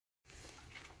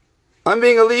I'm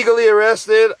being illegally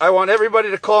arrested. I want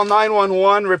everybody to call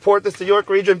 911. Report this to York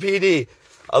Region PD.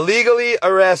 Illegally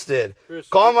arrested.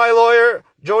 Call my lawyer,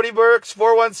 Jody Burks,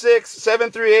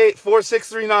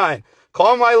 416-738-4639.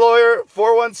 Call my lawyer,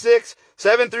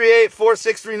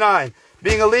 416-738-4639.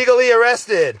 Being illegally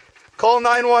arrested. Call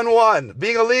 911.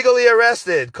 Being illegally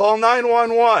arrested. Call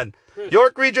 911.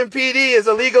 York Region PD is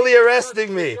illegally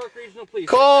arresting me.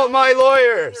 Call my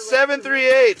lawyer,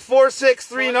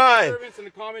 738-4639.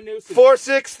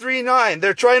 4639.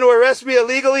 They're trying to arrest me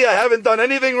illegally. I haven't done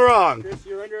anything wrong. Chris,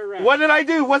 you're under arrest. What did I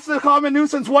do? What's the common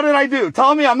nuisance? What did I do?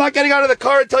 Tell me. I'm not getting out of the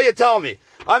car until you tell me.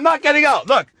 I'm not getting out.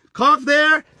 Look, cop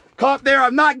there. Cop there.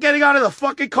 I'm not getting out of the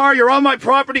fucking car. You're on my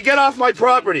property. Get off my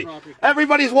property.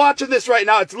 Everybody's watching this right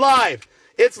now. It's live.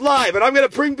 It's live. And I'm going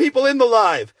to bring people in the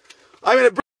live. I'm going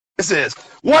to bring... This is.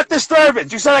 What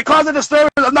disturbance? You said I caused a disturbance.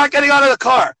 I'm not getting out of the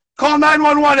car. Call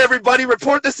 911, everybody.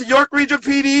 Report this to York Region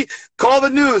PD. Call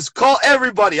the news. Call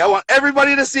everybody. I want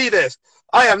everybody to see this.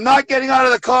 I am not getting out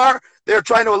of the car. They're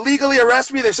trying to illegally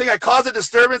arrest me. They're saying I caused a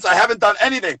disturbance. I haven't done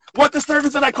anything. What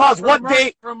disturbance did I cause? What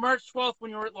date? From March 12th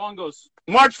when you were at Longo's.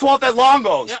 March 12th at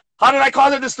Longo's. Yep. How did I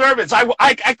cause a disturbance?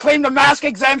 I claimed a mask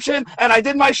exemption, and I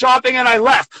did my shopping, and I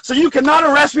left. So you cannot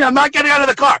arrest me. I'm not getting out of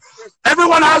the car.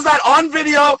 Everyone has that on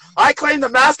video. I claimed the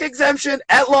mask exemption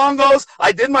at Longo's.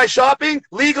 I did my shopping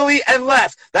legally and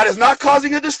left. That is not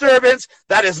causing a disturbance.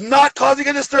 That is not causing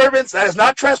a disturbance. That is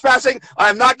not trespassing. I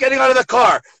am not getting out of the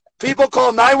car. People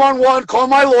call 911. Call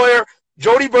my lawyer,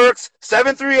 Jody Burks,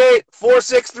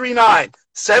 738-4639.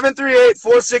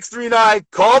 738-4639.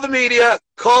 Call the media.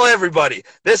 Call everybody.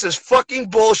 This is fucking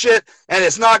bullshit, and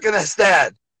it's not going to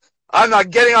stand. I'm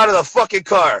not getting out of the fucking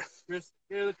car. Chris,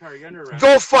 get out of the car. You're under arrest.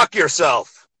 Go fuck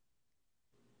yourself.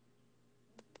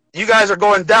 You guys are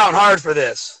going down hard for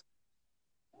this.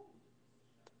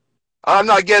 I'm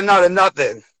not getting out of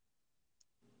nothing.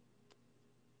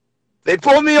 They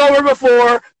pulled me over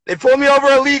before. They pulled me over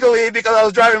illegally because I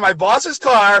was driving my boss's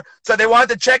car, so they wanted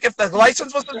to check if the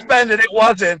license was suspended. It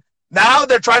wasn't. Now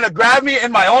they're trying to grab me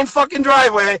in my own fucking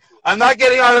driveway. I'm not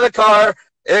getting out of the car.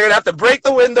 They're going to have to break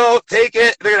the window, take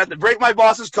it. They're going to have to break my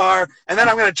boss's car, and then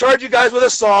I'm going to charge you guys with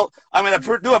assault. I'm going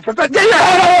to do a... Get your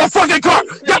head out of the fucking car!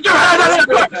 Get your head out of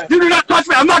the car! You do not touch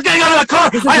me! I'm not getting out of the car!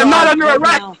 I am not under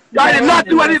arrest! I did not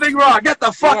do anything wrong! Get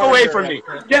the fuck away from me!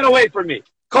 Get away from me!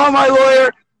 Call my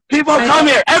lawyer. People, come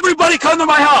here. Everybody come to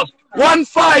my house.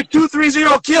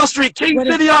 15230 Keel Street, King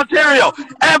City, Ontario.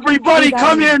 Everybody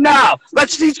come here now.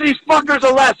 Let's teach these fuckers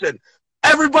a lesson.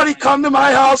 Everybody come to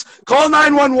my house. Call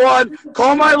 911.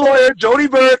 Call my lawyer, Jody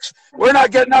Burks. We're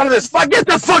not getting out of this. Get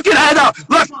the fucking head out.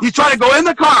 Look, you try to go in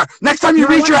the car. Next time you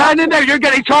reach your hand in there, you're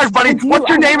getting charged, buddy. What's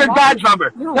your name and badge number?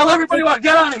 Tell everybody what.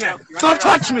 Get out of here. Don't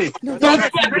touch me. Don't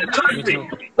fucking touch me.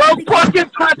 Don't fucking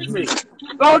touch me.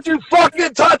 Don't you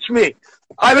fucking touch me.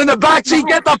 I'm in the backseat.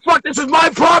 Get the fuck. This is my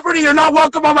property. You're not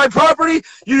welcome on my property.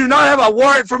 You do not have a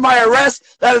warrant for my arrest.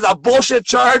 That is a bullshit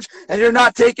charge, and you're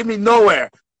not taking me nowhere.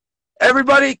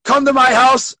 Everybody, come to my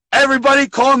house. Everybody,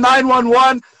 call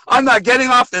 911. I'm not getting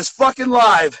off this fucking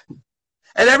live.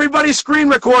 And everybody screen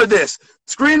record this.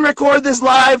 Screen record this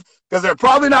live, because they're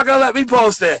probably not going to let me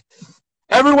post it.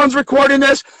 Everyone's recording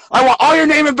this. I want all your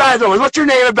name and badge numbers. What's your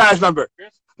name and badge number?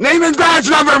 Name and badge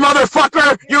number,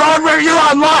 motherfucker! You're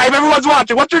on live. Everyone's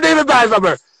watching. What's your name and badge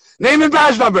number? Name and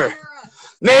badge number.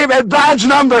 Name and badge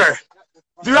number.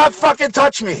 Do not fucking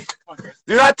touch me.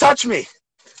 Do not touch me.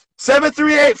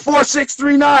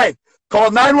 738-4639.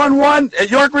 Call 911 at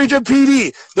York Region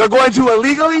PD. They're going to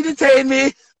illegally detain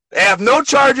me. They have no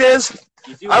charges.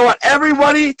 I want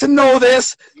everybody to know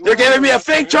this. They're giving me a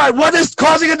fake charge. What is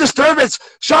causing a disturbance?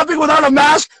 Shopping without a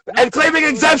mask and claiming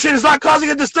exemption is not causing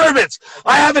a disturbance.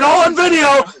 I have it all on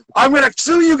video. I'm going to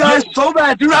sue you guys so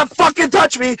bad. Do not fucking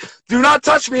touch me. Do not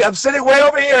touch me. I'm sitting way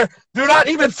over here. Do not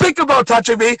even think about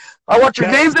touching me. I want your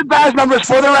names and badge numbers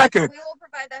for the record.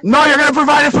 No, you're going to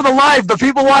provide it for the live, the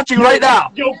people watching right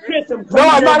now. Yo, Chris, I'm no,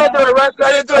 I'm not under arrest.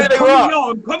 I didn't do anything wrong. No,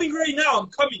 I'm coming right now. I'm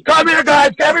coming. Come here,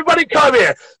 guys. Everybody come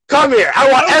here. Come here.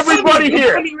 I want everybody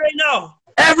here. I'm coming right now.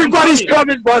 Everybody's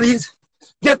coming, buddies.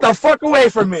 Get the fuck away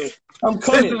from me. I'm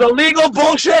coming. This is illegal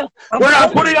bullshit. We're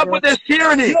not putting up with this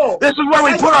tyranny. This is where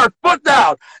we put our foot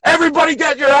down. Everybody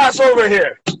get your ass over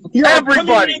here. Everybody. I'm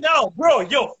coming right now, bro.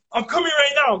 Yo, I'm coming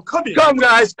right now. I'm coming. Come,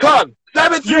 guys. Come.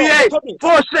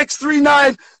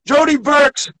 738-4639. Jody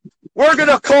Burks. We're going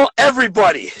to call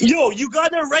everybody. Yo, you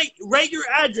got to write your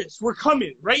address. We're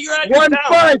coming. Write your address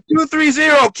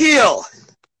 15230 Keel.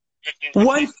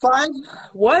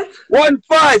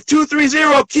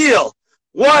 15230 Keel.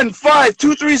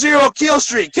 15230 Keel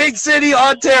Street, King City,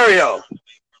 Ontario.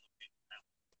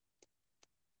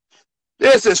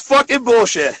 This is fucking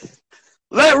bullshit.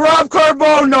 Let Rob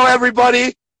Carbone know,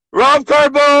 everybody. Rob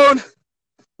Carbone.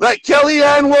 Let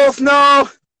Kellyanne Wolf know.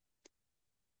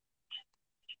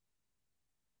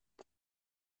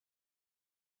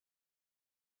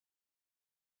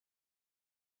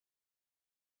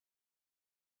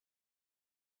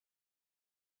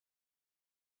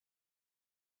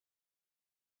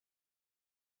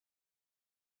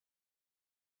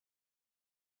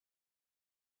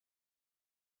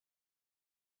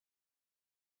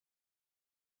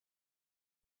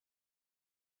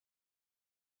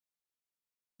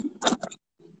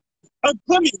 I'm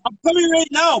coming. I'm coming right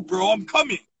now, bro. I'm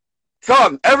coming.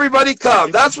 Come, everybody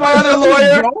come. That's my other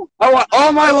lawyer. I want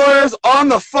all my lawyers on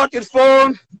the fucking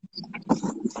phone.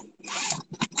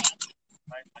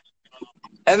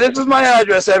 And this is my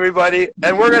address, everybody.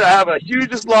 And we're going to have a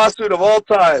hugest lawsuit of all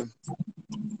time.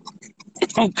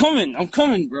 I'm coming. I'm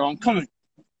coming, bro. I'm coming.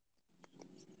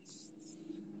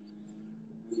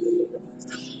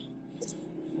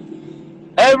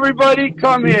 Everybody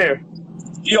come here.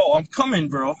 Yo, I'm coming,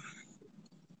 bro.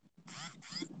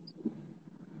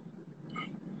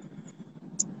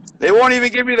 They won't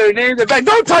even give me their names. They're like,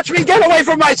 don't touch me. Get away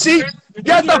from my seat.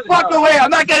 Get the fuck away. I'm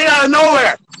not getting out of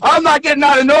nowhere. I'm not getting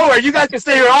out of nowhere. You guys can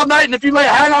stay here all night, and if you lay a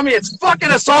hand on me, it's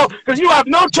fucking assault because you have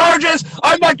no charges.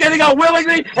 I'm not getting out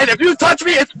willingly, and if you touch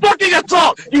me, it's fucking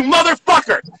assault. You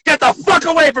motherfucker. Get the fuck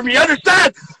away from me.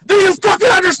 Understand? Do you fucking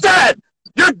understand?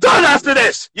 You're done after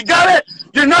this. You got it?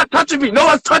 You're not touching me. No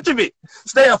one's touching me.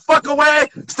 Stay the fuck away.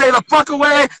 Stay the fuck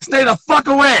away. Stay the fuck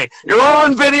away. You're all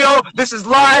on video. This is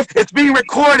live. It's being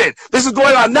recorded. This is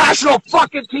going on national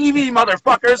fucking TV,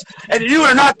 motherfuckers. And you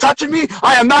are not touching me.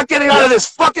 I am not getting out of this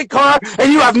fucking car.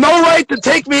 And you have no right to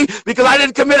take me because I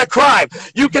didn't commit a crime.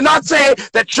 You cannot say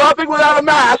that shopping without a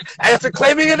mask after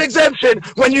claiming an exemption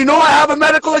when you know I have a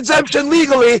medical exemption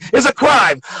legally is a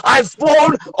crime. I've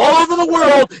flown all over the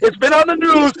world. It's been on the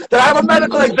news that I have a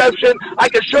medical exemption. I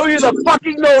can show you the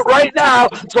fucking note right now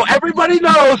so everybody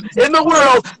knows in the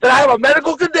world that I have a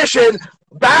medical condition,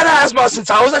 bad asthma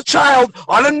since I was a child,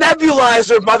 on a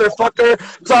nebulizer, motherfucker.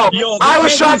 So Yo, I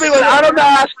was shopping without a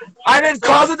mask. I didn't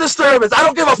cause a disturbance. I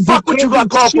don't give a fuck what you got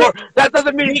called for. That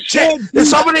doesn't mean shit. If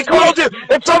somebody calls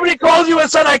you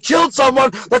and said I killed someone,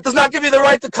 that does not give you the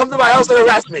right to come to my house and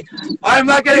arrest me. I'm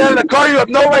not getting out of the car. You have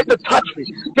no right to touch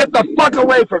me. Get the fuck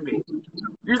away from me.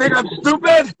 You think I'm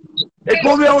stupid? They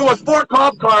pulled me over with 4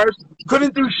 cop cars,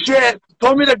 couldn't do shit,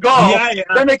 told me to go. Yeah.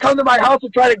 Then they come to my house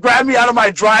and try to grab me out of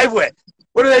my driveway.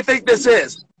 What do they think this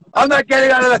is? I'm not getting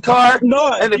out of the car.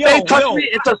 No, and if they touch me,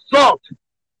 it's assault.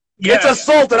 Yeah, it's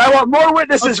assault, and I want more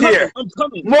witnesses here. I'm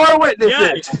coming. More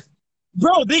witnesses. Yeah.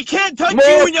 Bro, they can't touch More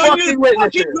you when you're on your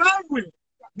witnesses. fucking driveway.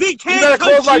 They You can't gotta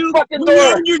close touch you my fucking when you're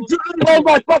doors. on your driveway. Close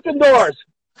my fucking doors.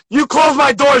 You close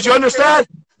my doors, you understand?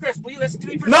 Chris, will you listen to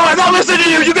me for No, I'm not listening to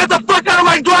you. You get the fuck out of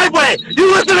my driveway.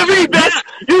 You listen to me, bitch.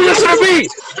 You listen to me.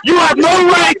 You have no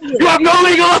right. You have no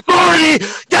legal authority.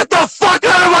 Get the fuck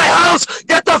out of my house.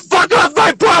 Get the fuck off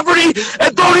my property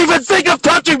and don't even think of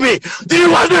touching me. Do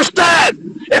you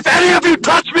understand? If any of you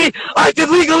touch me, I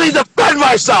can legally defend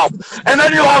myself. And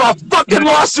then you'll have a fucking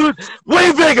lawsuit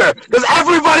way bigger because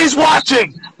everybody's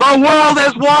watching. The world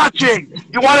is watching.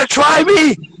 You want to try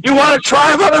me? You want to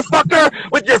try,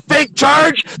 motherfucker, with your fake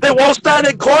charge that won't stand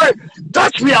in court?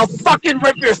 Touch me, I'll fucking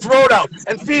rip your throat out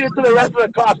and feed it to the rest of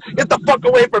the cops. Get the fuck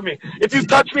away from me. If you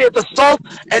touch me, it's assault,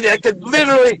 and it could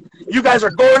literally, you guys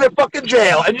are going to fucking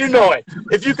jail, and you know it.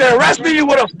 If you could arrest me, you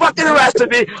would have fucking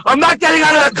arrested me. I'm not getting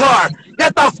out of the car.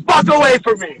 Get the fuck away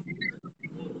from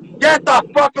me. Get the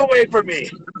fuck away from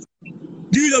me.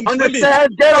 Dude, I'm Understand?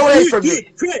 coming. Get away from me.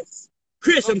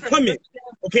 Chris, I'm coming.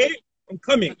 Okay? I'm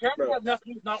coming. The charges have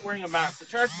nothing with not wearing a mask. The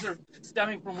charges are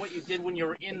stemming from what you did when you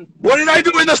were in. What did I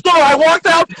do in the store? I walked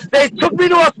out. They took me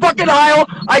to a fucking aisle.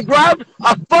 I grabbed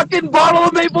a fucking bottle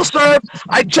of maple syrup.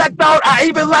 I checked out. I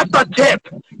even left a tip.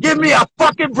 Give me a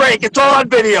fucking break. It's all on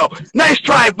video. Nice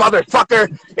try,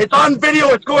 motherfucker. It's on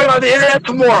video. It's going on the internet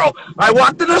tomorrow. I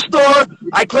walked in the store.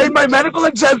 I claimed my medical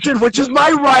exemption, which is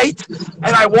my right.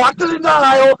 And I walked in the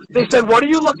aisle. They said, what are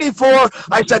you looking for?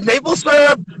 I said, maple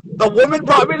syrup. The woman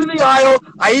brought me to the aisle.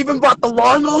 I even bought the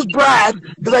long-nosed Brad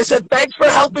because I said, thanks for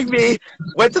helping me.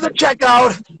 Went to the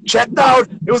checkout, checked out.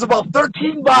 It was about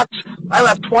 13 bucks. I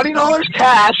left $20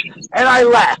 cash, and I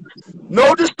left.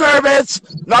 No disturbance,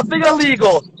 nothing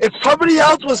illegal. If somebody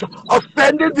else was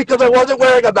offended because I wasn't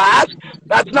wearing a mask,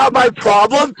 that's not my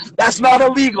problem. That's not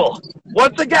illegal.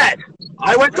 Once again,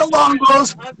 I went to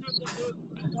Longo's.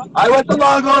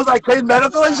 I claimed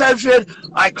medical exemption.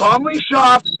 I calmly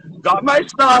shopped, got my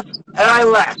stuff, and I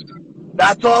left.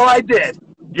 That's all I did.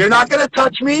 You're not going to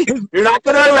touch me. You're not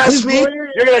going to arrest me.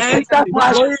 You're going to take that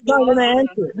flashlight. Lawyer's not going to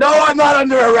answer. No, I'm not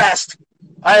under arrest.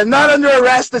 I am not under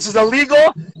arrest. This is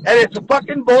illegal, and it's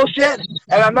fucking bullshit,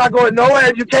 and I'm not going nowhere,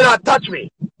 and you cannot touch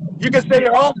me. You can stay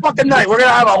here all fucking night. We're going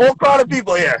to have a whole crowd of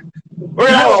people here. We're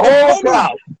going to have a whole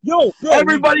crowd. Yo, bro.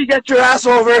 Everybody get your ass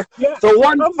over to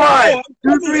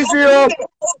 15230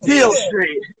 Deal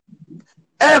Street.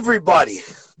 Everybody.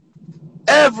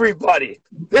 Everybody.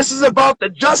 This is about the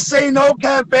Just Say No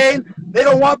campaign. They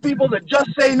don't want people to just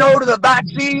say no to the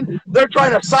vaccine. They're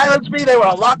trying to silence me. They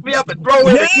want to lock me up and throw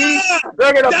away the key.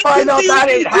 They're going to find out that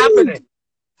ain't happening.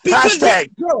 Hashtag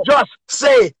Just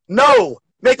Say No.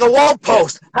 Make a wall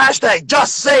post. Hashtag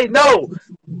Just Say No.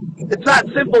 It's not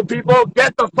simple, people.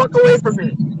 Get the fuck away from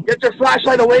me. Get your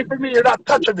flashlight away from me. You're not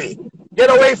touching me. Get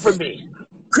away from me.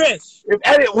 Chris.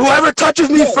 Whoever touches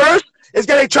me first is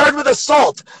getting charged with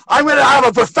assault. I'm going to have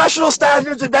a professional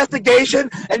standards investigation,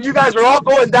 and you guys are all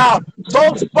going down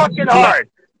so fucking hard.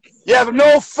 You have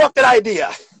no fucking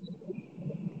idea.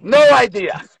 No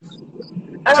idea.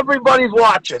 Everybody's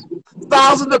watching.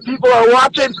 Thousands of people are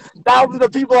watching. Thousands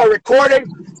of people are recording.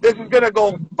 This is going to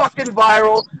go fucking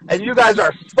viral, and you guys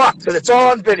are fucked, and it's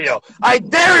all on video. I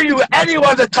dare you,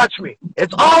 anyone, to touch me.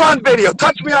 It's all on video.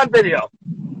 Touch me on video.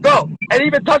 Go. And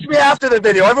even touch me after the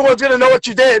video. Everyone's going to know what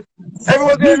you did.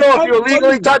 Everyone's going to know if you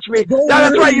illegally touched me. Yeah,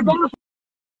 that's right. You both.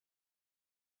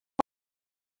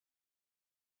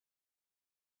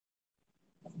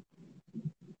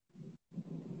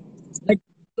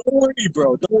 Don't worry,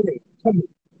 bro. Don't worry.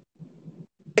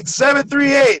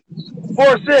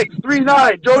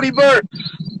 738-4639, Jody Burke.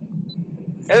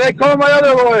 And they call my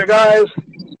other lawyer, guys.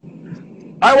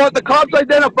 I want the cops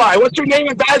identified. What's your name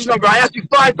and badge number? I asked you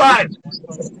 5 times.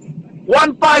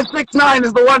 1569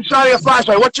 is the one shining a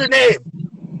flashlight. What's your name?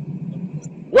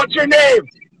 What's your name?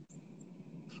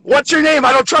 What's your name?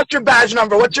 I don't trust your badge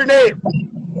number. What's your name?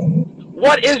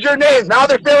 What is your name? Now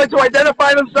they're failing to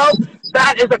identify themselves.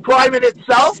 That is a crime in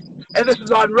itself, and this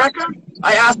is on record.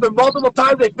 I asked them multiple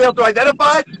times. They failed to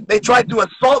identify. They tried to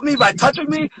assault me by touching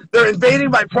me. They're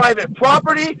invading my private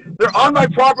property. They're on my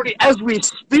property as we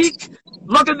speak.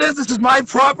 Look at this. This is my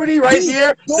property right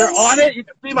here. They're on it. You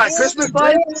can see my Christmas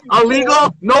lights.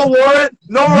 Illegal. No warrant.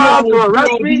 No ground to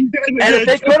arrest me. And if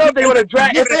they could have, they would have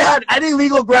dragged. If they had any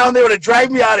legal ground, they would have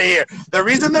dragged me out of here. The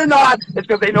reason they're not is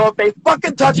because they know if they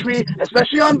fucking touch me,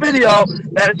 especially on video,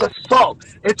 that it's assault.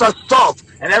 It's assault.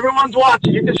 And everyone's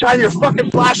watching. You can shine your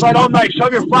fucking flashlight all night.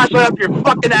 Shove your flashlight up your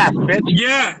fucking ass, bitch.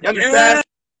 Yeah. You understand?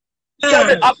 Shove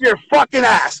it up your fucking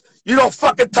ass. You don't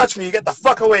fucking touch me. You get the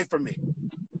fuck away from me.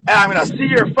 And I'm going to see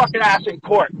your fucking ass in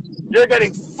court. You're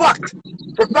getting fucked.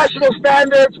 Professional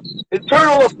standards,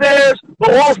 internal affairs,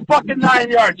 the whole fucking 9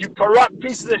 yards. You corrupt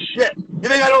pieces of shit. You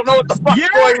think I don't know what the fuck's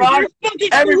going on?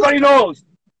 Everybody knows.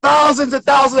 Thousands and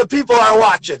thousands of people are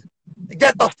watching.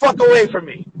 Get the fuck away from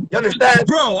me. You understand?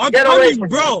 Bro, I'm Get coming, away from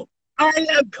bro. me. I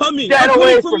am coming. Get I'm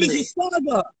away coming from from me.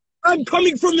 Mississauga. I'm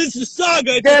coming from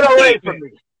Mississauga. Get away from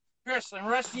me. Chris, I'm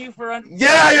arresting you for...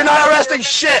 Yeah, you're not arresting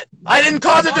shit. I didn't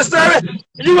cause a disturbance.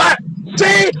 You are...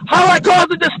 See how I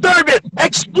caused a disturbance.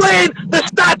 Explain the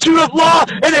statute of law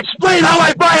and explain how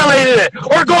I violated it.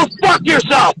 Or go fuck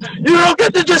yourself. You don't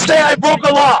get to just say I broke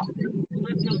a law.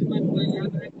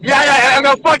 Yeah,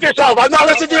 go fuck yourself. I'm not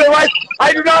listening to your rights.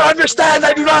 I do not understand.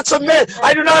 I do not submit.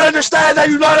 I do not understand. I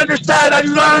do not understand. I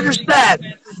do not understand.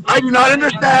 I do not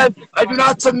understand. I do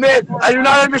not submit. I do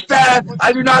not understand.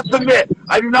 I do not submit.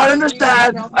 I do not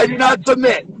understand. I do not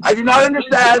submit. I do not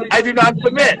understand. I do not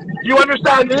submit. You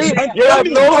understand me? You have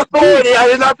no authority. I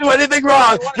did not do anything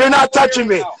wrong. You're not touching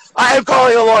me. I am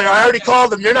calling a lawyer. I already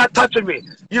called him. You're not touching me.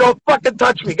 You don't fucking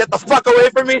touch me. Get the fuck away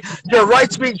from me. Your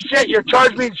rights mean shit. Your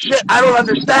charge means shit. I don't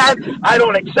understand. I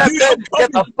don't accept it.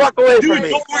 Get the fuck away from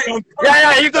me.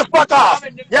 Yeah, you can fuck off.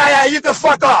 Yeah, you can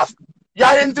fuck off. Yeah,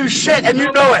 I didn't do shit, and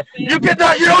you know it. You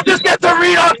don't just get to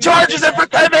read off charges and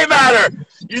pretend they matter.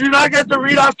 You do not get to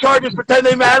read off charges, pretend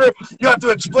they matter. You have to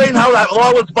explain how that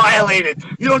law was violated.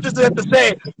 You don't just have to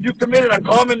say you committed a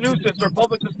common nuisance or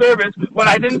public disturbance when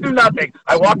I didn't do nothing.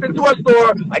 I walked into a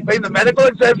store. I claimed the medical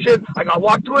exemption. I got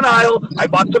walked to an aisle. I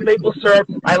bought some maple syrup.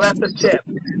 I left a tip.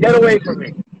 Get away from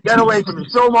me. Get away from me.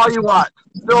 Film all you want.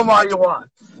 Film all you want.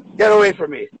 Get away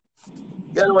from me.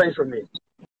 Get away from me.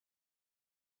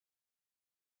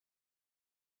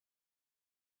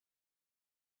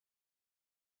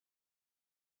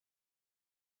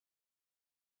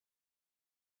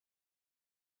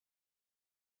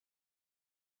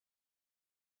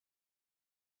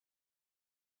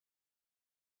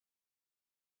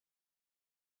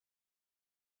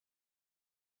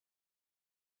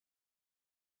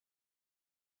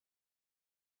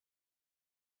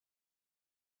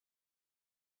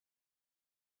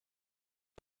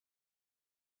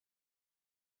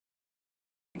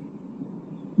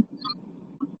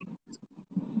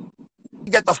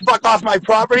 get the fuck off my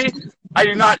property. I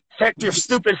do not check your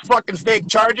stupid fucking fake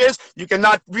charges. You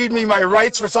cannot read me my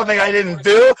rights for something I didn't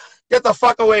do. Get the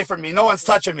fuck away from me. No one's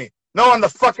touching me. No one the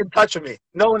fucking touching me.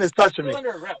 No one is touching me.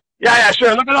 Yeah,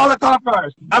 sure. Look at all the cop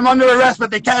cars. I'm under arrest, but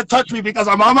they can't touch me because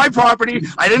I'm on my property.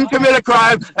 I didn't commit a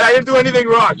crime, and I didn't do anything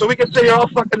wrong. So we can sit here all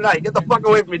fucking night. Get the fuck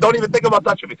away from me. Don't even think about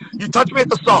touching me. You touch me,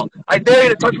 it's assault. I dare you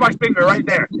to touch my finger right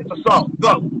there. It's assault.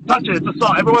 Go. Touch it. It's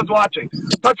assault. Everyone's watching.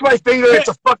 Touch my finger. It's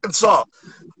a fucking assault.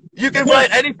 You can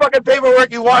write any fucking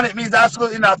paperwork you want. It means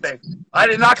absolutely nothing. I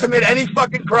did not commit any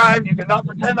fucking crime. You cannot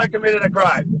pretend I committed a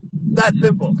crime. That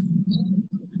simple.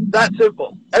 That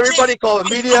simple. Everybody call the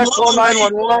media, call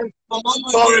 911,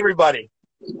 call everybody.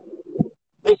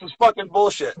 This is fucking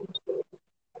bullshit.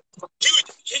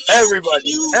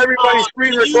 Everybody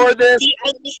screen record this.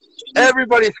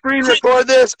 Everybody screen record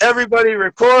this. Everybody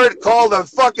record. Call the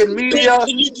fucking media.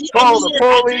 Call the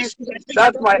police.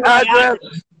 That's my address.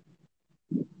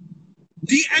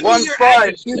 DM your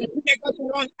address. You got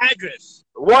the wrong address.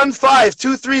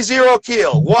 15230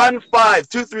 Keel.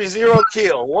 15230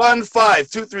 Keel.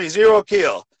 15230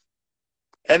 Keel.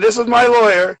 And this is my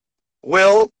lawyer,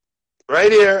 Will,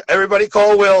 right here. Everybody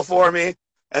call Will for me.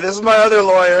 And this is my other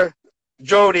lawyer,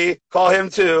 Jody. Call him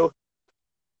too.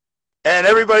 And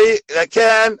everybody that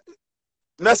can,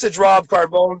 message Rob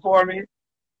Carbone for me,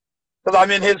 because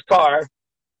I'm in his car.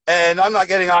 And I'm not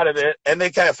getting out of it, and they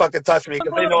can't fucking touch me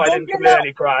because they know I didn't commit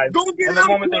any crime. And the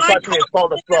moment they touch me, it's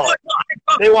called assault.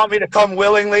 They want me to come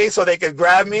willingly so they can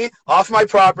grab me off my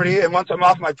property, and once I'm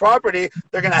off my property,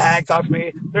 they're going to handcuff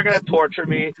me, they're going to torture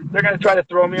me, they're going to try to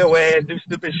throw me away and do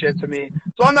stupid shit to me.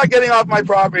 So I'm not getting off my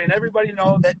property, and everybody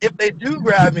knows that if they do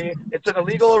grab me, it's an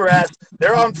illegal arrest,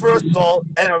 they're on for assault,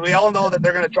 and we all know that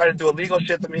they're going to try to do illegal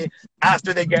shit to me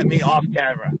after they get me off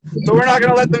camera. So we're not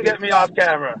going to let them get me off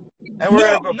camera. And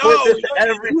we're going to put this to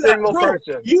every single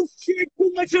person. You shared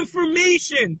too much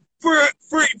information for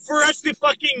us to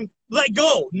fucking let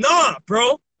go. Nah,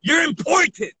 bro. You're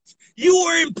important. You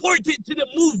are important to the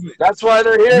movement. That's why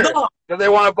they're here. Because they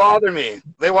want to bother me.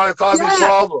 They want to cause me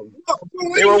problems.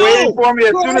 They were waiting for me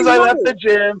as soon as I left the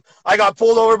gym. I got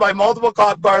pulled over by multiple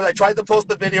cop cars. I tried to post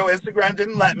the video. Instagram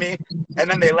didn't let me. And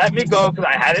then they let me go because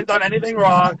I hadn't done anything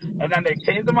wrong. And then they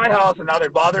came to my house, and now they're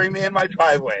bothering me in my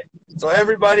driveway. So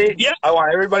everybody, I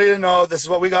want everybody to know this is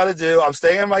what we got to do. I'm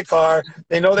staying in my car.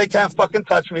 They know they can't fucking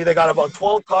touch me. They got about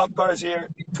 12 cop cars here,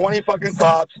 20 fucking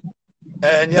cops.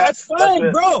 And yeah, that's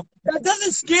fine, bro. That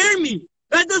doesn't scare me.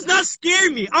 That does not scare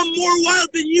me. I'm more wild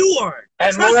than you are.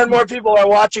 And more and more people are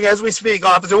watching as we speak.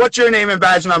 Officer, what's your name and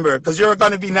badge number? Because you're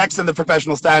going to be next in the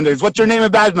professional standards. What's your name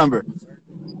and badge number?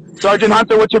 Sergeant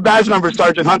Hunter, what's your badge number,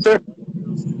 Sergeant Hunter?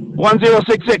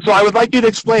 1066. So I would like you to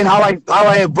explain how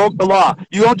I broke the law.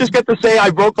 You don't just get to say I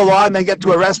broke a law and then get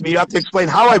to arrest me. You have to explain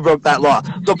how I broke that law.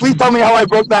 So please tell me how I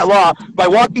broke that law by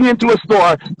walking into a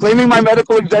store, claiming my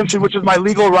medical exemption, which is my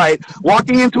legal right,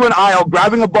 walking into an aisle,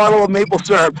 grabbing a bottle of maple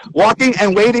syrup, walking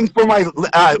and waiting for my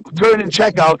turn and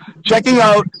checkout, checking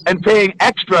out and paying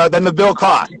extra than the bill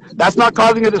cost. That's not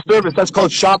causing a disturbance. That's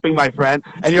called shopping, my friend.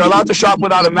 And you're allowed to shop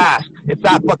without a mask. It's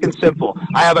that fucking simple.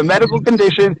 I have a medical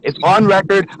condition. It's on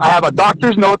record. I have a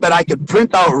doctor's note that I could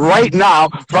print out right now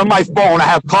from my phone. I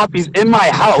have copies in my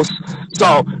house.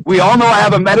 So we all know I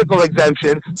have a medical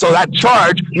exemption. So that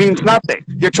charge means nothing.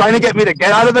 You're trying to get me to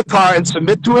get out of the car and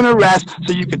submit to an arrest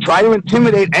so you can try to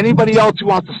intimidate anybody else who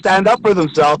wants to stand up for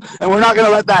themselves. And we're not going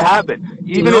to let that happen.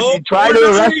 Even if you try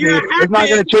to arrest me, it's not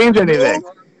going to change anything.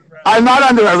 I'm not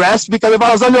under arrest because if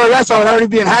I was under arrest, I would already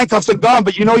be in handcuffs and gone.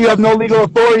 But you know you have no legal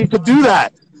authority to do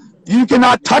that. You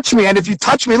cannot touch me. And if you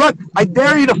touch me, look, I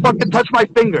dare you to fucking touch my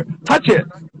finger. Touch it.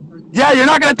 Yeah, you're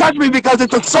not going to touch me because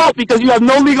it's assault because you have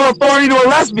no legal authority to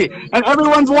arrest me. And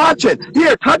everyone's watching.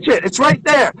 Here, touch it. It's right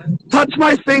there. Touch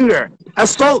my finger.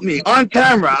 Assault me on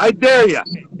camera. I dare you.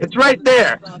 It's right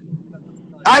there.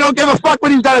 I don't give a fuck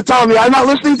what he's got to tell me. I'm not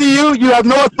listening to you. You have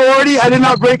no authority. I did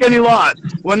not break any laws.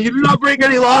 When you do not break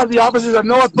any laws, the officers have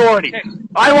no authority.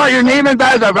 I want your name and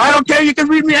badge number. I don't care. You can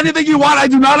read me anything you want. I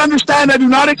do not understand. I do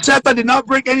not accept. I did not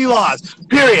break any laws.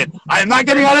 Period. I am not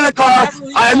getting out of the car.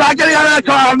 I am not getting out of the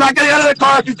car. I'm not getting out of the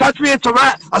car. If you touch me, it's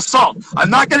assault. I'm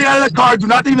not getting out of the car. Do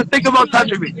not even think about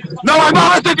touching me. No, I'm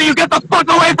not listening to you. Get the fuck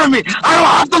away from me. I don't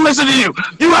have to listen to you.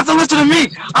 You have to listen to me.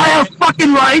 I have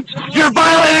fucking rights. You're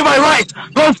violating my rights.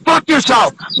 Go fuck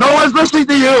yourself. No one's listening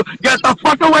to you. Get the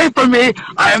fuck away from me.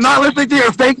 I am not listening to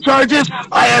your fake charges.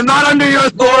 I am not under your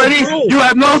authority. You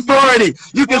have no authority.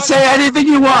 You can say anything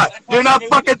you want. You're not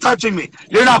fucking touching me.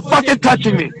 You're not fucking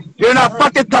touching me. You're not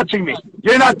fucking touching me.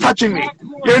 You're not touching me.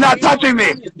 You're not touching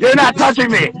me. You're not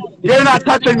touching me. You're not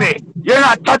touching me. You're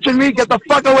not touching me. Get the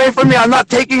fuck away from me. I'm not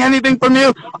taking anything from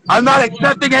you. I'm not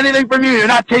accepting anything from you. You're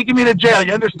not taking me to jail.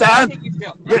 You understand?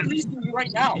 You're releasing me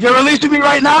right now. You're releasing me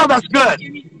right now? That's good.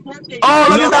 Oh,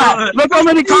 look at that. Look how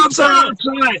many cops are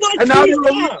outside. And now you're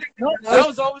releasing. That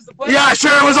was always the plan. Yeah,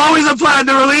 sure, it was always a plan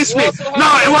to release me. No,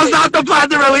 it was not the plan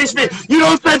to release me. You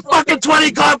don't send fucking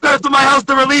 20 cop cars to my house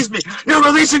to release me. You're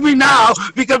releasing me now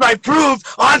because I proved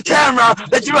on camera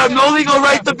that you have no legal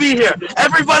right to be here.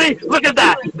 Everybody, look at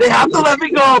that. They have to let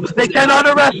me go. They cannot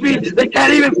arrest me. They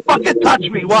can't even fucking touch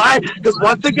me. Why? Because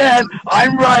once again,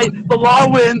 I'm right, the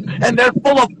law wins, and they're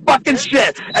full of fucking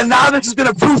shit. And now this is going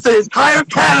to prove to the entire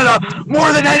Canada,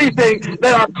 more than anything,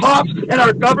 that our cops and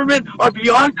our government are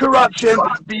beyond corruption,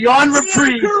 beyond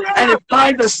reprieve, and it's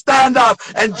time to stand up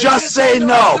and just say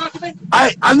no.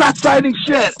 I'm not signing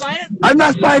shit. I'm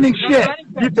not signing shit.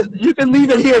 You can leave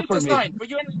it here for me. But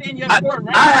you understand you have court,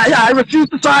 right? I refuse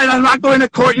to sign. I'm not going to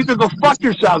court. You can go fuck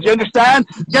yourselves. You understand?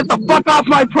 Get the fuck off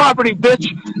my property, bitch.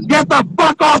 Get the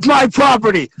fuck off my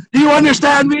property. Do you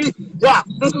understand me? Yeah.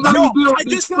 This is how you deal with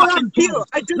these fucking people.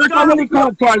 Look how many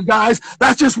cop cars, guys.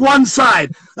 That's just one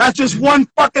side. That's just one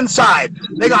fucking side.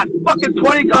 They got fucking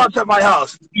 20 cops at my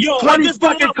house. 20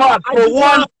 fucking cops for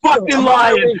one fucking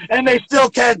lion, and they still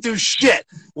can't do shit.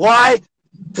 Why?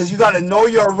 Because you got to know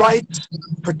your rights,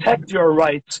 protect your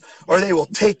rights, or they will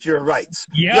take your rights.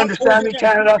 You understand me,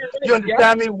 Canada? You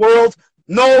understand me, world?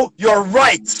 Know your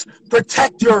rights.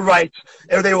 Protect your rights,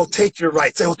 or they will take your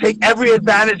rights. They will take every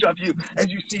advantage of you, as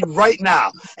you see right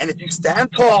now. And if you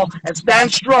stand tall and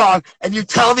stand strong, and you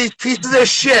tell these pieces of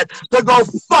shit to go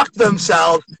fuck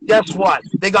themselves, guess what?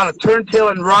 They got to turn tail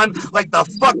and run like the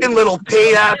fucking little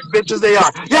paid-ass bitches they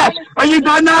are. Yes, are you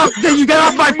done now? Can you get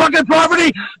off my fucking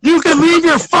property? You can leave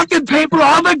your fucking paper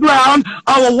on the ground.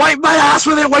 I will wipe my ass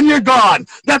with it when you're gone.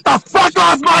 Get the fuck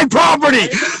off my property!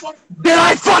 Did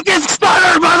I fucking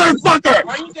stutter, motherfucker?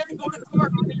 Why are you getting to go to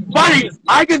court? Buddy,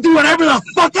 I can do whatever the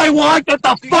fuck I want. Get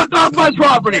the fuck off my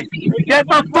property. Get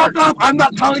the fuck off. I'm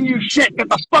not telling you shit. Get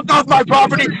the fuck off my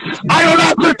property. I don't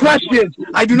answer questions.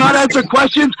 I do not answer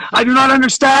questions. I do not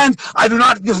understand. I do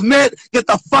not admit. Get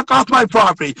the fuck off my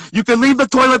property. You can leave the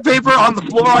toilet paper on the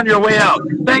floor on your way out.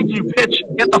 Thank you, bitch.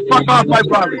 Get the fuck off my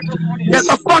property. Get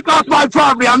the fuck off my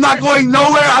property. I'm not going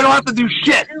nowhere. I don't have to do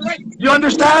shit. You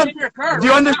understand? Do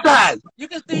you understand? You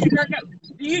can stay in your car.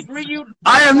 Do you agree?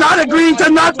 I am not agreeing to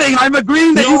nothing. I'm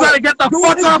agreeing that you got to get the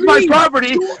fuck off my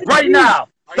property right now.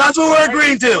 That's what we're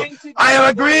agreeing to. I am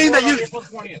agreeing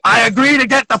that I agree to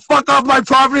get the fuck off my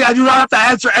property. I do not have to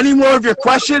answer any more of your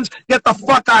questions. Get the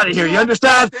fuck out of here. You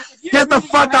understand? Get the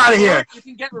fuck out of here.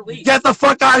 Get the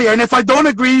fuck out of here. And if I don't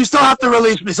agree, you still have to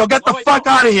release me. So get the fuck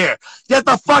out of here. Get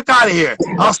the fuck out of here.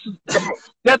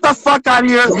 Get the fuck out of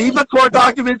here. Leave the court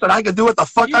documents, and I can do what the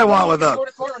fuck I want with them.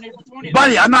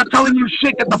 Buddy, I'm not telling you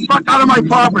shit. Get the fuck out of my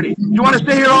property. You want to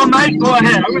stay here all night? Go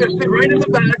ahead. I'm going to sit right in the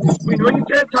back. We know you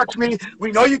can't touch me.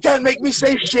 We know you can't make me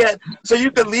say shit. So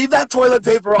you can leave that toilet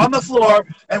paper on the floor,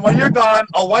 and when you're gone,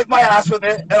 I'll wipe my ass with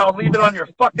it, and I'll leave it on your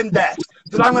fucking desk.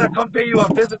 Because I'm going to come pay you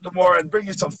a visit tomorrow and bring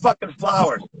you some fucking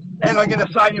flowers. And I'm going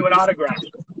to sign you an autograph.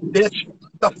 Bitch,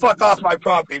 the fuck off my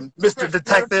property, Mr.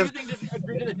 Detective.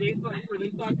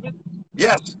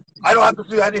 Yes, I don't have to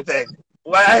do anything.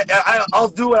 I'll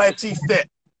do what I see fit.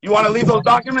 You want to leave those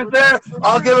documents there?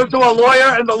 I'll give them to a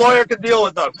lawyer, and the lawyer can deal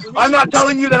with them. I'm not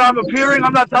telling you that I'm appearing.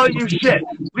 I'm not telling you shit.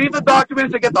 Leave the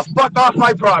documents and get the fuck off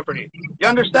my property. You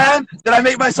understand? Did I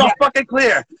make myself fucking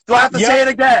clear? Do I have to say it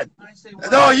again?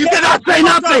 No, you cannot say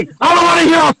nothing. I don't want to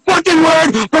hear a fucking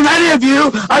word from any of you.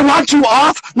 I want you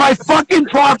off my fucking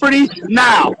property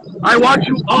now. I want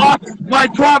you off my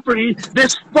property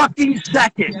this fucking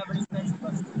second.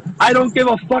 I don't give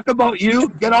a fuck about you.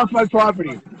 Get off my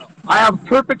property. I have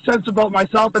perfect sense about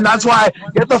myself, and that's why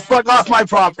get the fuck off my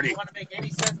property.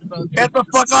 Get the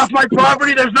fuck off my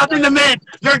property. There's nothing to make.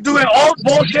 You're doing all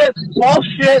bullshit,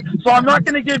 so I'm not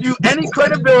going to give you any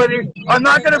credibility. I'm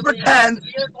not going to pretend.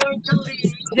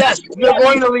 Yes, you're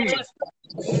going to leave.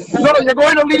 No, you're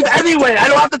going to leave anyway. I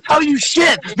don't have to tell you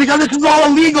shit because this is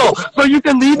all illegal. So you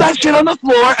can leave that shit on the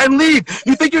floor and leave.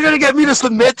 You think you're going to get me to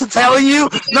submit to telling you?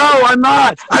 No, I'm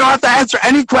not. I don't have to answer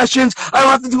any questions. I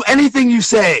don't have to do anything you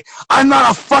say. I'm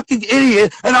not a fucking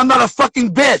idiot, and I'm not a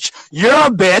fucking bitch. You're a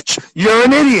bitch. You're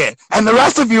an idiot. And the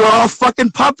rest of you are all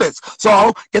fucking puppets.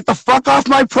 So get the fuck off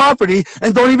my property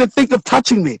and don't even think of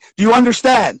touching me. Do you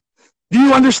understand? Do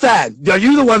you understand? Are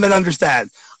you the one that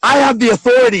understands? I have the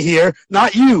authority here,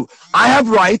 not you. I have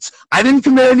rights. I didn't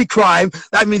commit any crime.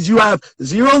 That means you have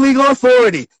zero legal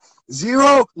authority.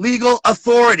 Zero legal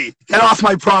authority. Get off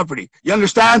my property. You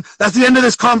understand? That's the end of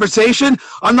this conversation.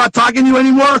 I'm not talking to you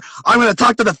anymore. I'm going to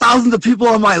talk to the thousands of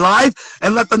people in my life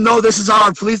and let them know this is how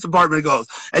our police department goes.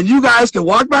 And you guys can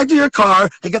walk back to your car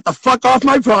and get the fuck off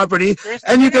my property,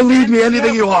 and you can leave me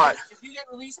anything you want. If you get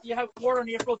released, you have court on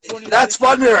April 20th. That's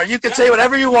fun, Mirror. You can say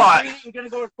whatever you want.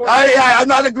 I'm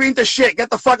not agreeing to shit. Get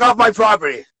the fuck off my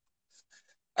property.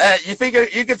 You think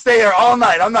you can stay here all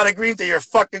night. I'm not agreeing to your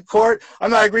fucking court. I'm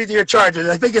not agreeing to your charges.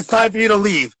 I think it's time for you to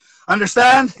leave.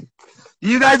 Understand? Do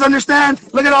you guys understand?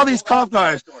 Look at all these cop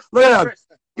cars. Look at them.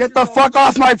 Get the fuck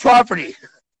off my property.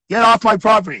 Get off my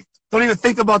property. Don't even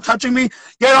think about touching me.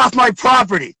 Get off my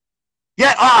property.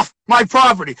 Get off my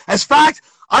property. As fact,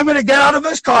 I'm going to get out of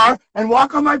this car and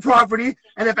walk on my property,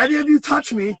 and if any of you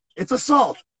touch me, it's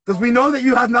assault. Because we know that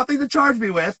you have nothing to charge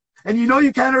me with, and you know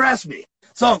you can't arrest me.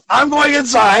 So I'm going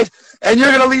inside, and you're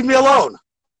going to leave me alone.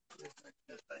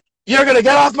 You're going to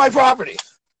get off my property.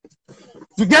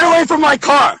 So get away from my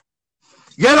car.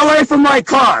 Get away from my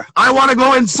car. I want to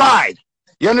go inside.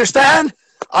 You understand?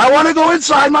 I want to go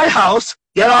inside my house.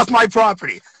 Get off my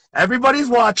property. Everybody's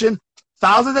watching.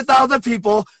 Thousands and thousands of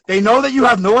people. They know that you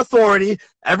have no authority.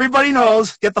 Everybody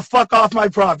knows. Get the fuck off my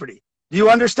property. Do you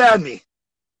understand me?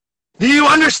 Do you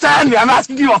understand me? I'm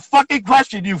asking you a fucking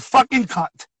question, you fucking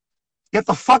cunt. Get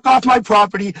the fuck off my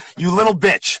property, you little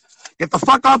bitch. Get the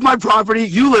fuck off my property,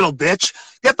 you little bitch.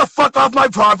 Get the fuck off my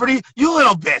property, you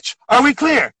little bitch. Are we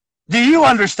clear? Do you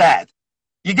understand?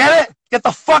 You get it? Get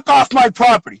the fuck off my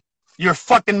property, your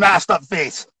fucking masked up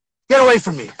face. Get away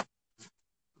from me.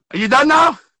 Are you done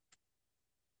now?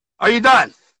 Are you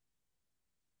done?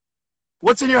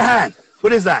 What's in your hand?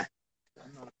 What is that?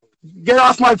 Get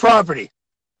off my property.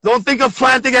 Don't think of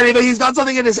planting anything. He's got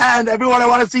something in his hand. Everyone, I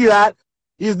want to see that.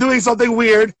 He's doing something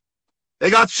weird.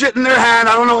 They got shit in their hand.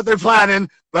 I don't know what they're planning,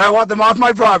 but I want them off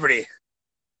my property.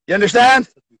 You understand?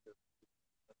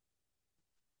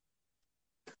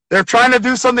 They're trying to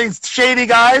do something shady,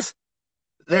 guys.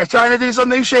 They're trying to do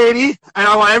something shady, and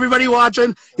I want everybody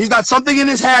watching. He's got something in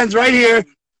his hands right here.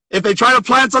 If they try to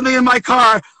plant something in my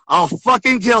car, I'll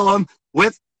fucking kill them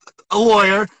with a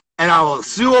lawyer, and I will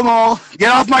sue them all.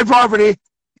 Get off my property.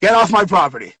 Get off my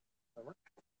property.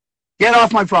 Get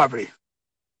off my property.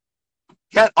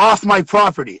 Get off my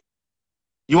property.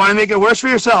 You want to make it worse for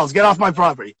yourselves? Get off my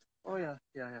property. Oh, yeah.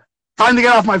 Time to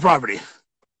get off my property.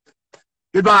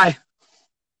 Goodbye.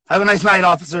 Have a nice night,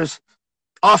 officers.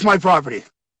 Off my property.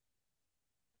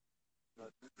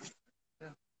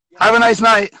 Have a nice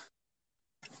night.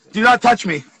 Do not touch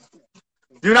me.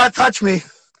 Do not touch me.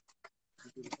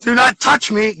 Do not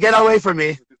touch me. Get away from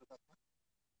me.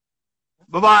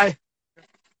 Bye-bye.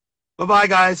 Bye-bye,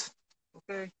 guys.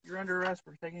 Okay, you're under arrest.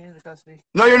 We're taking you into custody.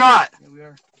 No, you're not. Yeah, we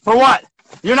are. For what?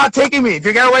 You're not taking me. If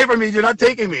you get away from me, you're not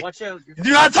taking me. Watch out.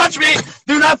 Do not touch me.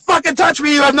 Do not fucking touch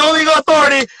me. You have no legal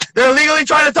authority. They're legally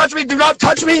trying to touch me. Do not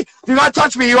touch me. Do not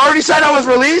touch me. You already said I was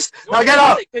released. Now get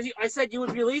out. I said you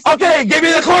would be released. Okay, give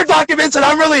me the court documents and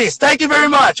I'm released. Thank you very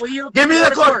much. Give me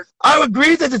the court. I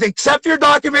agree to just accept your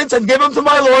documents and give them to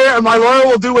my lawyer, and my lawyer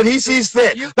will do what he sees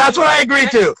fit. That's what I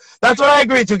agreed to. That's what I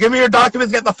agreed to. Give me your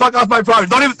documents. Get the fuck off my property.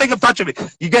 Don't even think of touching me.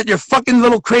 You get your fucking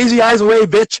little crazy eyes away,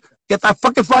 bitch. Get that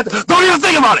fucking flat. Don't even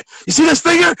think about it. You see this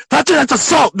finger? Touch it. That's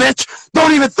assault, bitch.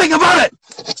 Don't even think about it.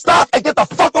 Stop and get the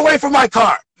fuck away from my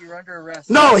car. You're under arrest.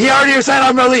 No, he already said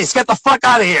I'm released. Get the fuck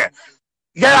out of here.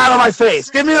 Get out of my face.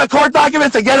 Give me the court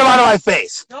documents and get them out of my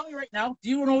face. Tell me right now, do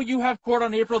you know you have court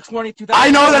on April 20, 2000?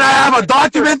 I know that I have a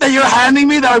document that you're handing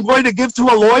me that I'm going to give to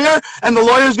a lawyer, and the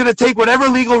lawyer's going to take whatever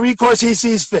legal recourse he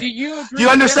sees fit. Do you agree? Do you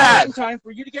understand? Time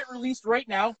for you to get released right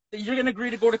now, that you're going to agree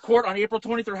to go to court on April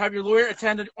 20th or have your lawyer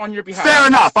attended on your behalf. Fair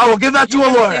enough. I will give that to a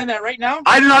lawyer. Do you understand that right now?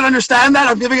 I do not understand that.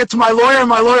 I'm giving it to my lawyer, and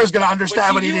my lawyer is going to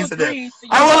understand what he needs to do.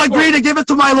 I will agree to give it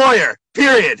to my lawyer.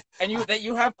 Period. And that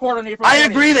you have court on April 20th. I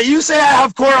agree that you say I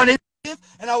have court on April 20th,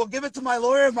 and I will give it to my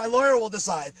lawyer, and my lawyer will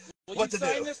decide what to do.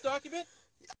 Will you sign this document?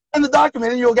 Sign the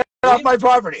document, and you'll get off my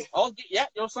property. Yeah,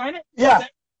 you'll sign it? Yeah. Okay.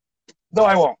 No,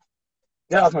 I won't.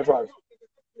 Get off my property.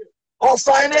 I'll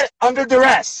sign it under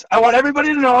duress. I want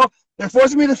everybody to know they're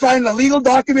forcing me to sign a legal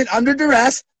document under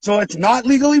duress, so it's not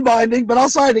legally binding, but I'll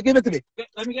sign it. Give it to me.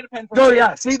 Let me get a pen for No, you.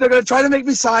 yeah. See, they're going to try to make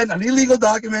me sign an illegal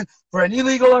document for an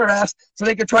illegal arrest so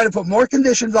they can try to put more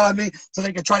conditions on me, so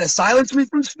they can try to silence me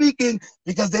from speaking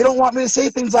because they don't want me to say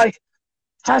things like,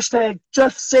 hashtag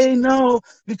just say no,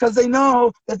 because they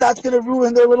know that that's going to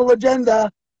ruin their little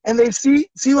agenda. And they see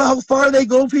how far they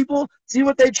go, people. See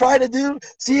what they try to do.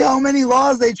 See how many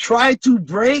laws they try to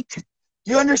break.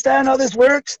 Do you understand how this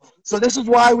works? So this is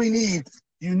why we need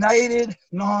united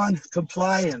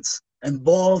non-compliance and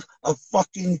balls of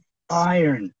fucking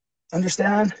iron.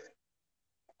 Understand?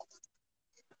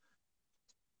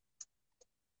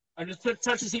 I just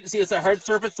touch the seat to see it's a hard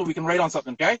surface so we can write on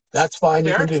something, okay? That's fine.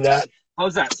 You There? can do that.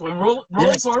 How's that? So I'm rolling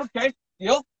Yes. forward, okay?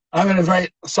 Deal? I'm going to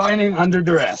write signing under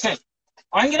duress. Okay.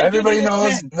 I'm going to Everybody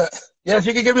knows that. Yes,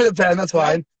 you can give me the pen. That's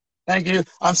fine. Thank you.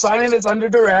 I'm signing this under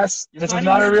duress. This is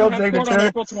not a real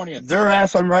signature.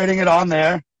 Duress, I'm writing it on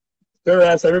there.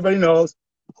 Duress, everybody knows.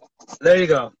 There you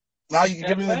go. Now you can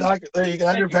give me the there you can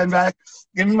have your pen back.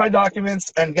 Give me my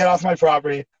documents and get off my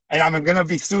property. And I'm going to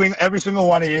be suing every single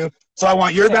one of you. So I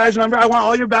want your badge number. I want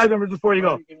all your badge numbers before you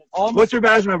go. What's your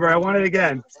badge number? I want it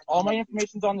again. All my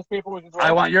information's on this paperwork as well.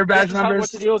 I want your badge numbers. What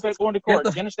to do is going to court.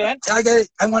 You understand? I get it.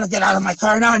 I want to get out of my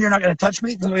car now, and you're not going to touch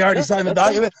me because we already signed the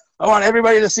document. I want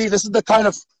everybody to see this is the kind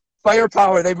of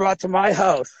firepower they brought to my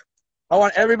house. I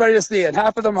want everybody to see it.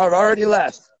 Half of them have already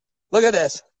left. Look at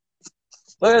this.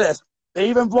 Look at this. They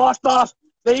even blocked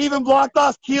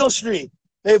off Keel Street.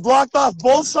 They blocked off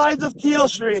both sides of Keel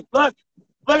Street. Look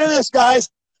at this, guys.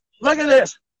 Look at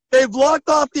this. They blocked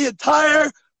off the entire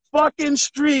fucking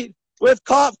street with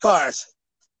cop cars.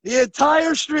 The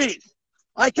entire street.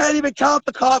 I can't even count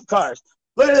the cop cars.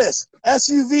 Look at this.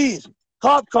 SUVs,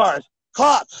 cop cars,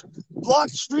 cops,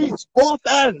 blocked streets, both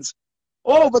ends.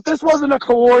 Oh, but this wasn't a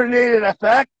coordinated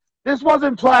effect. This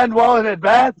wasn't planned well in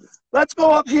advance. Let's go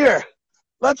up here.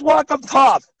 Let's walk up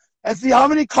top and see how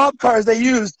many cop cars they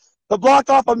used to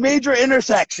block off a major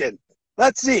intersection.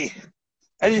 Let's see.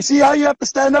 And you see how you have to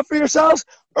stand up for yourselves?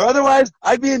 Or otherwise,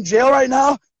 I'd be in jail right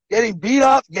now, getting beat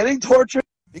up, getting tortured,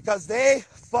 because they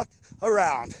fucked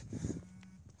around.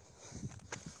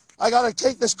 I gotta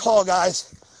take this call,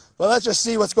 guys. But let's just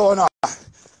see what's going on.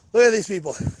 Look at these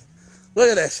people. Look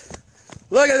at this.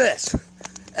 Look at this.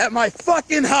 At my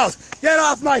fucking house. Get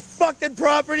off my fucking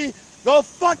property. Go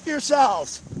fuck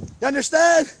yourselves. You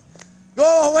understand?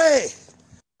 Go away.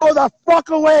 Go the fuck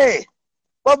away.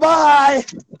 Bye-bye.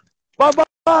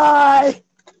 Bye-bye.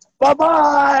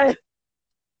 Bye-bye.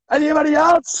 Anybody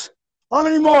else? How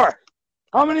many more?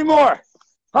 How many more?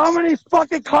 How many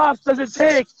fucking cops does it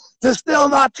take to still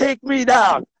not take me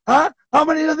down? Huh? How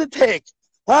many does it take?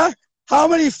 Huh? How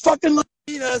many fucking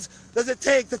Latinas does it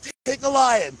take to take a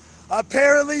lion?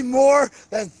 Apparently more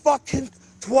than fucking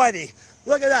 20.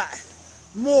 Look at that.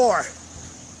 More.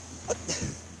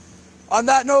 On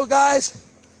that note, guys,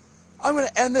 I'm going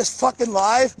to end this fucking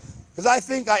live because I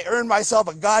think I earned myself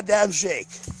a goddamn shake.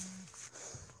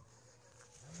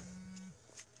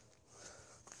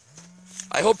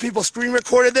 I hope people screen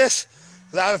recorded this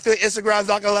because I have a feeling Instagram's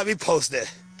not going to let me post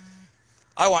it.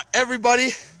 I want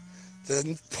everybody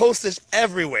to post this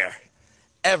everywhere.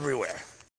 Everywhere.